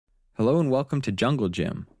Hello and welcome to Jungle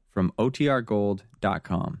Gym from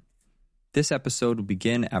OTRGold.com. This episode will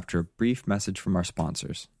begin after a brief message from our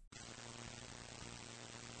sponsors.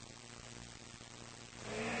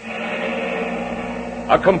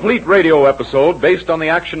 A complete radio episode based on the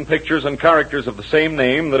action pictures and characters of the same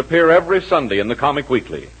name that appear every Sunday in the Comic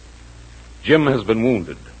Weekly. Jim has been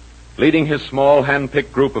wounded. Leading his small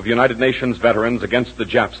hand-picked group of United Nations veterans against the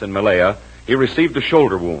Japs in Malaya, he received a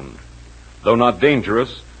shoulder wound. Though not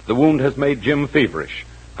dangerous, the wound has made Jim feverish,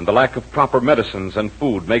 and the lack of proper medicines and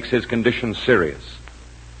food makes his condition serious.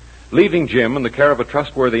 Leaving Jim in the care of a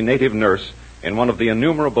trustworthy native nurse in one of the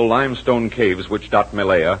innumerable limestone caves which dot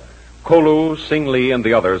Malaya, Kolu, Sing Lee, and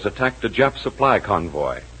the others attacked a Jap supply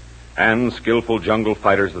convoy. And, skillful jungle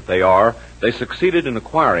fighters that they are, they succeeded in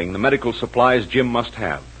acquiring the medical supplies Jim must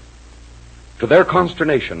have. To their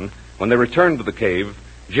consternation, when they returned to the cave,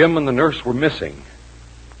 Jim and the nurse were missing.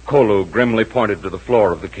 Kolu grimly pointed to the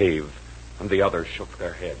floor of the cave, and the others shook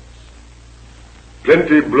their heads.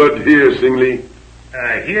 Plenty blood here, Sing Lee.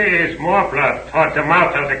 Here is more blood toward the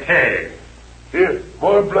mouth of the cave. Here,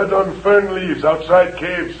 more blood on fern leaves outside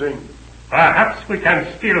cave, Sing. Perhaps we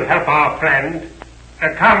can still help our friend.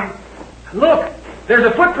 Come. Look, there's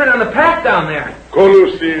a footprint on the path down there.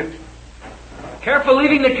 Kolu, see it. Careful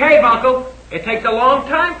leaving the cave, Uncle. It takes a long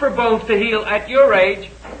time for bones to heal at your age.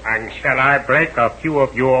 And shall I break a few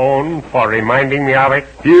of your own for reminding me of it?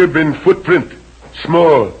 Here been footprint.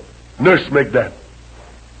 Small. Nurse make that.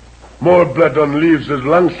 More blood on leaves as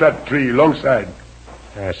longside tree, longside.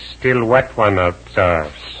 A still wet one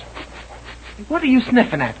observes. What are you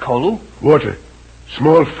sniffing at, Kolu? Water.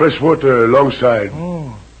 Small fresh water alongside.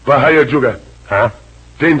 Oh. Bahaya juga. Huh?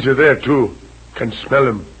 Danger there, too. Can smell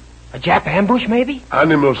him. A Jap ambush, maybe?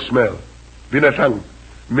 Animal smell. Binatang.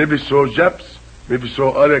 Maybe so Japs, maybe so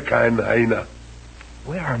other kind hyena.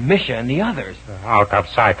 Where are Misha and the others? Out of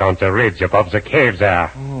sight on the ridge above the cave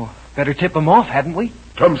there. Oh, better tip them off, hadn't we?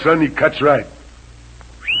 Thompson, he cuts right.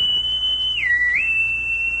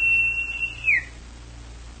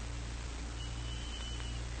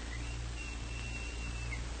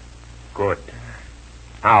 Good.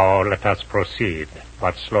 Now let us proceed,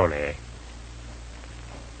 but slowly.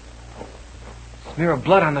 Smear of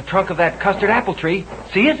blood on the trunk of that custard apple tree.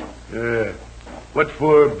 See it? Yeah. What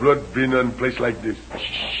for blood been on place like this?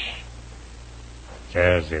 Shh.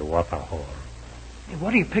 There's the water hole. Hey,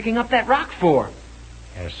 what are you picking up that rock for?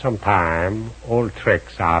 Sometime old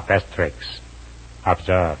tricks are best tricks.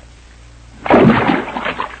 Observe.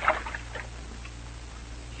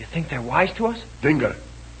 You think they're wise to us? Dinga.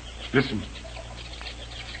 Listen.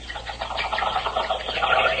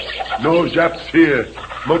 No Japs here.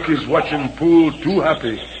 Monkeys watching pool too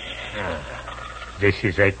happy. This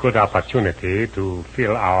is a good opportunity to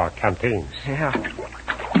fill our canteens. Yeah.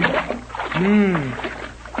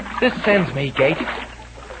 This sends me, Gate.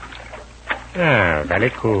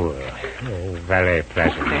 Very cool. Very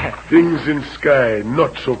pleasant. Things in sky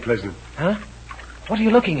not so pleasant. Huh? What are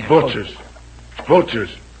you looking at? Vultures.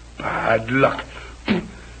 Vultures. Bad luck.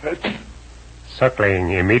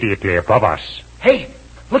 Circling immediately above us. Hey,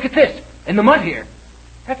 look at this. In the mud here.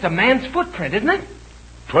 That's a man's footprint, isn't it?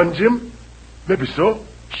 Twan Jim? Maybe so.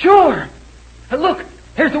 Sure. Look,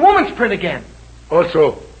 there's the woman's print again.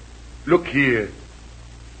 Also, look here.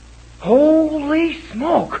 Holy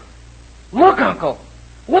smoke. Look, Uncle.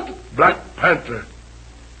 What? Black Panther.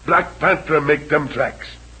 Black Panther make them tracks.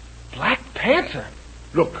 Black Panther?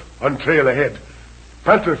 Look, on trail ahead.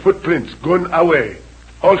 Panther footprints going away.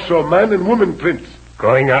 Also man and woman prints.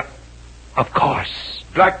 Going up? Of course.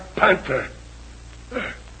 Black Panther.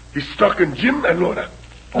 He's stalking Jim and Lorna.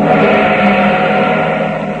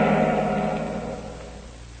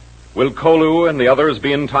 Will Kolu and the others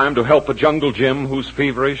be in time to help a Jungle Jim who's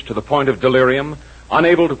feverish to the point of delirium,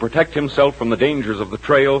 unable to protect himself from the dangers of the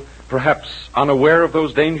trail, perhaps unaware of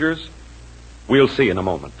those dangers? We'll see in a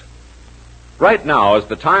moment. Right now is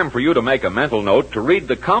the time for you to make a mental note to read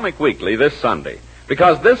the Comic Weekly this Sunday.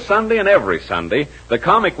 Because this Sunday and every Sunday, the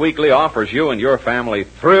Comic Weekly offers you and your family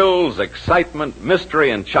thrills, excitement,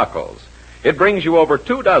 mystery, and chuckles. It brings you over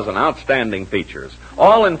 24 outstanding features,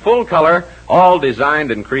 all in full color, all designed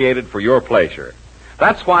and created for your pleasure.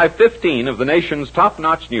 That's why 15 of the nation's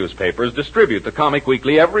top-notch newspapers distribute the Comic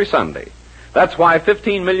Weekly every Sunday. That's why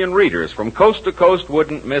 15 million readers from coast to coast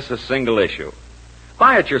wouldn't miss a single issue.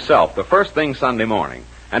 Buy it yourself the first thing Sunday morning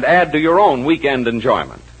and add to your own weekend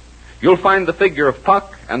enjoyment. You'll find the figure of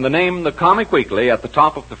Puck and the name The Comic Weekly at the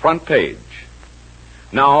top of the front page.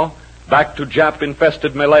 Now, back to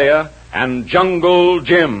Jap-infested Malaya and Jungle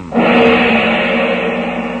Jim.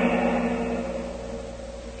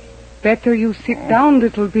 Better you sit down a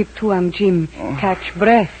little bit, Tuam Jim. Catch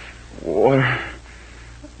breath. Water.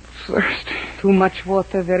 Thirsty. Too much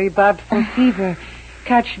water, very bad for fever.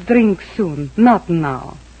 Catch drink soon, not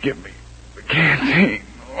now. Give me the canteen.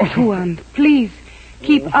 Tuan, please,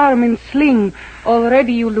 keep arm in sling.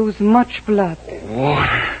 Already you lose much blood.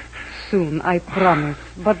 Water. Soon, I promise,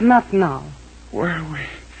 but not now. Where are we?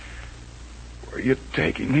 Where are you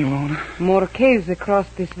taking me, Lona? More caves across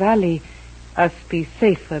this valley. Us be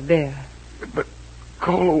safer there. But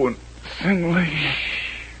Kolo and Singly...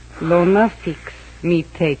 Lona fix. Me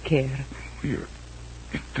take care. You're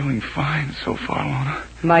doing fine so far, Lona.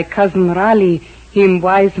 My cousin Raleigh, him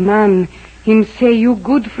wise man, him say you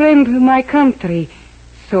good friend to my country.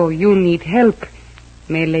 So you need help.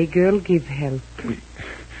 Malay girl give help. We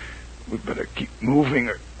better keep moving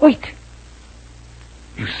or... Wait.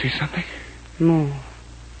 You see something? No.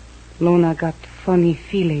 Lona got funny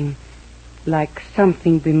feeling. Like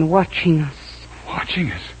something been watching us.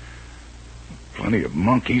 Watching us? Plenty of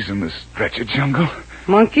monkeys in this stretch of jungle.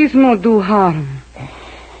 Monkeys no do harm.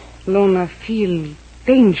 Lona feel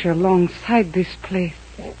danger alongside this place.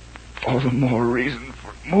 All the more reason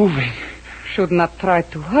for moving. Should not try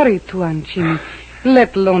to hurry, Tuan Jim.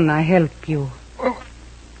 Let Lona help you. Well,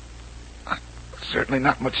 I'm certainly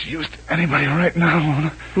not much use to anybody right now,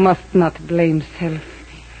 Lona. Must not blame self.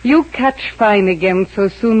 You catch fine again so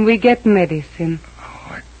soon we get medicine. Oh,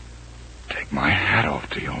 I take my hat off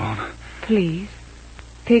to you, Lona. Please,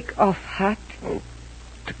 take off hat. Oh,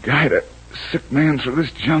 to guide a sick man through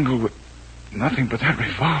this jungle with nothing but that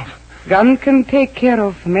revolver. Gun can take care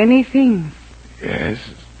of many things. Yes,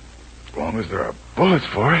 as long as there are bullets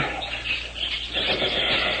for it.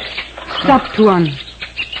 Stop, Tuan.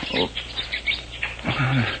 Oh.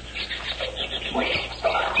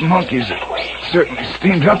 Monkeys are certainly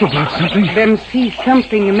steamed up about something. Them see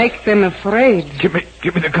something and make them afraid. Give me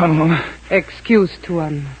the gun, Lona. Excuse,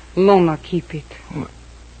 Tuan. Lona keep it. Oh,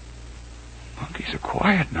 monkeys are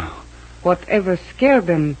quiet now. Whatever scared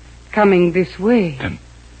them, coming this way. Then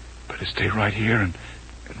better stay right here and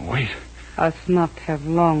wait. Us not have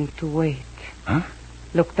long to wait. Huh?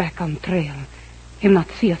 Look back on trail. Him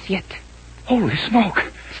not see us yet. Holy smoke.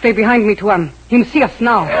 Stay behind me, Tuan. Him see us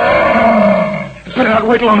now. Better not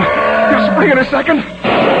wait long. He'll spring in a second.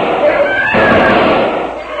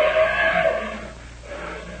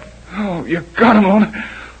 Oh, you got him, Lona.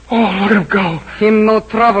 Oh, look at him go. Him no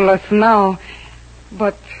trouble us now.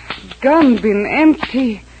 But gun been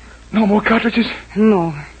empty. No more cartridges?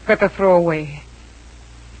 No. Better throw away.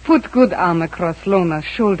 Put good arm across Lona's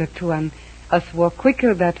shoulder, Tuan. Us walk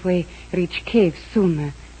quicker that way, reach cave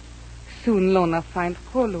sooner. Soon Lona find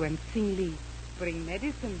Kolo and Sing Lee. Bring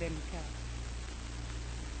medicine them come.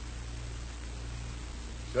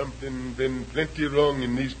 Something been plenty wrong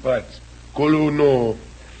in these parts. Kolo no.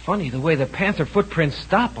 Funny the way the panther footprints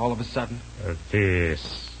stop all of a sudden.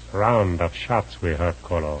 This round of shots we heard,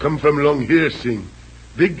 Kolo. Come from long here, Sing.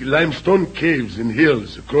 Big limestone caves in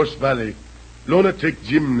hills across valley. Lona take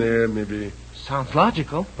Jim there, maybe. Sounds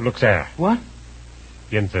logical. Look there. What?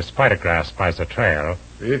 In the spider grass by the trail.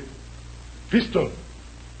 Eh? Pistol.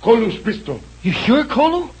 Kolo's pistol. You sure,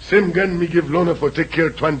 Kolo? Same gun me give Lona for take care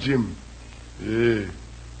Twan Jim. Eh,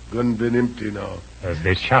 gun been empty now.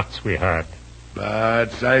 The shots we heard.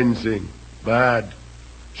 Bad sign, Sing. Bad.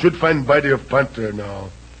 Should find body of panther now.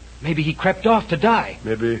 Maybe he crept off to die.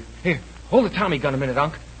 Maybe. Here, hold the Tommy gun a minute,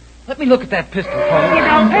 Unc. Let me look at that pistol,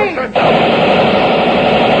 Kolo.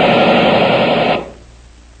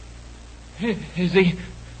 Is he...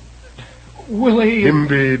 Will he... Him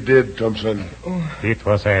be dead, Thompson. It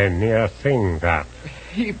was a near thing, that.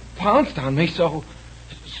 He pounced on me so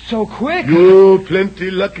quick. You plenty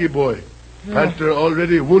lucky, boy. Panther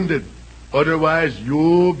already wounded. Otherwise,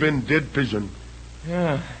 you been dead pigeon.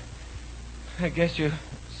 Yeah. I guess you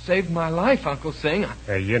saved my life, Uncle Sing.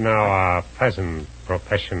 You know, our present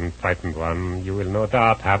profession, frightened one, you will no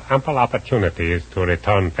doubt have ample opportunities to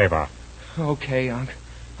return favor. Okay, Unc.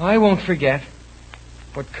 I won't forget.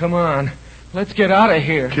 But come on. Let's get out of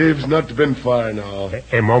here. Cave's not been far now.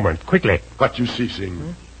 A moment, quickly. What you see,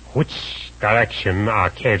 Sing? Which direction are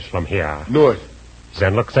caves from here? North.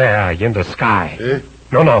 Then look there, in the sky. Eh?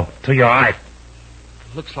 No, to your right.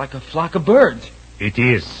 Looks like a flock of birds. It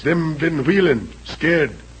is. Them been wheeling,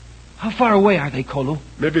 scared. How far away are they, Kolo?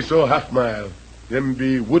 Maybe so half mile. Them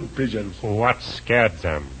be wood pigeons. What scared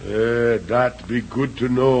them? That be good to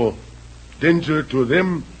know. Danger to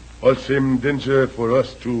them, or same danger for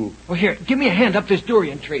us too. Well, here, give me a hand up this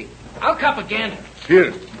durian tree. I'll cop a gander.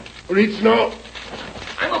 Here, reach now.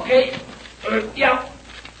 I'm okay. Yeah,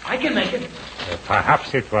 I can make it.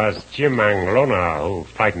 Perhaps it was Jim and Lona who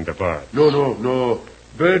frightened the bird. No.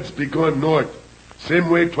 Birds be going north. Same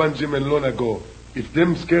way Twan Jim and Lona go. If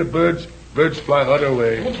them scare birds, birds fly other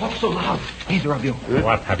way. Don't talk so loud, either of you.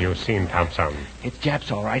 What have you seen, Thompson? It's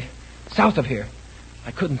Japs, all right. South of here.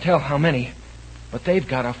 I couldn't tell how many, but they've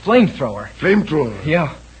got a flamethrower. Flamethrower?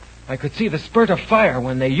 Yeah. I could see the spurt of fire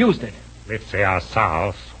when they used it. If they are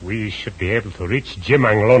south, we should be able to reach Jim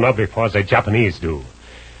and Lona before the Japanese do.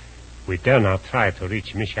 We dare not try to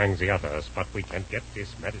reach Mish and the others, but we can get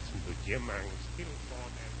this medicine to Jim and still for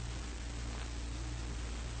them.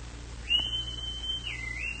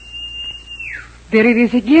 There it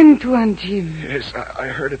is again, Tuan Jim. Yes, I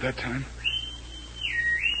heard it that time.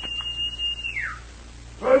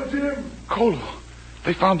 Tuan Jim! Kolo.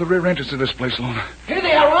 They found the rear entrance to this place, Lona. Here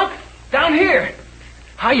they are, Unc. Down here.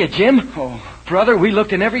 Hiya, Jim. Oh. Brother, we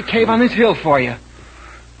looked in every cave on this hill for you.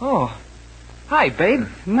 Oh. Hi, babe.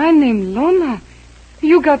 My name Lona.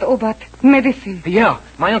 You got Obat medicine. Yeah,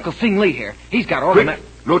 my Uncle Sing Lee here. He's got all the... Quick!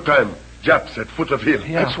 No time. Japs at foot of hill.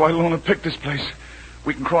 Yeah. That's why Lona picked this place.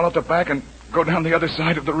 We can crawl out the back and go down the other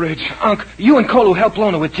side of the ridge. Unc, you and Kolu help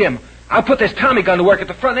Lona with Jim. I'll put this Tommy gun to work at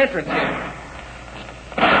the front entrance here.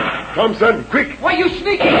 Thompson, quick! Why you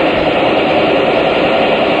sneaking?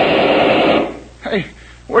 Hey,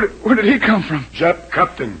 where did he come from? Jap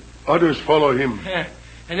captain. Others follow him. Yeah,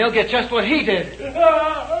 and they'll get just what he did.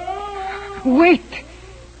 Wait.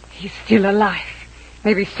 He's still alive.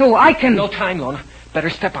 Maybe so I can... No time, Lona. Better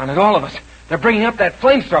step on it, all of us. They're bringing up that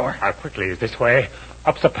flamethrower. How quickly is this way?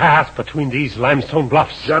 Up the path between these limestone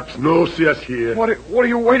bluffs. Japs no see us here. What are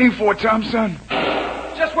you waiting for, Thompson?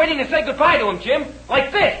 Just waiting to say goodbye to him, Jim.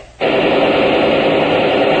 Like this.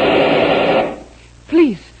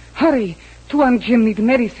 Please, hurry. Tuan Jim need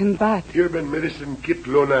medicine bad. Here been medicine kit,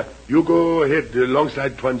 Lona. You go ahead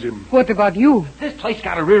alongside Tuan Jim. What about you? This place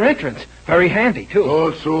got a rear entrance. Very handy, too.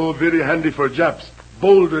 Also very handy for Japs.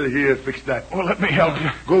 Boulder here fix that. Well, let me help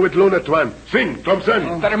you. Go with Lona, Tuan. Sing,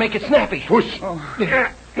 Thompson. Better make it snappy. Push.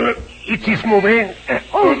 It is moving.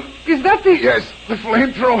 Oh, is that the... Yes, the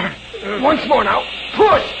flamethrower. Once more now.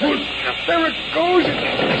 Push! There it goes.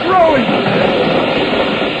 It's rolling.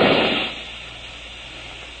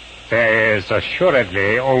 There is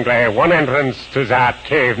assuredly only one entrance to that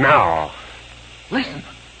cave now. Listen.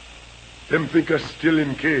 Them think us still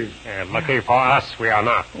in cave. Lucky for us, we are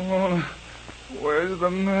not. Oh, where's the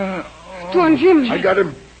man? Tuan Jim. I got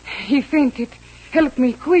him. He fainted. Help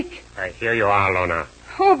me quick. Here you are, Lona.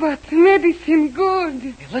 Oh, but medicine good.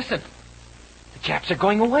 Hey, listen. The Japs are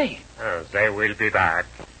going away. They will be back.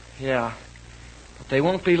 Yeah. But they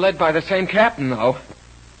won't be led by the same captain, though.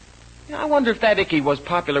 I wonder if that Icky was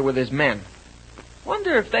popular with his men.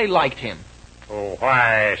 Wonder if they liked him. Oh,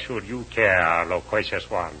 why should you care, loquacious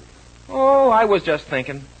one? Oh, I was just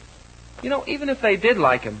thinking. You know, even if they did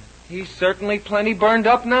like him, he's certainly plenty burned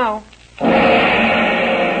up now.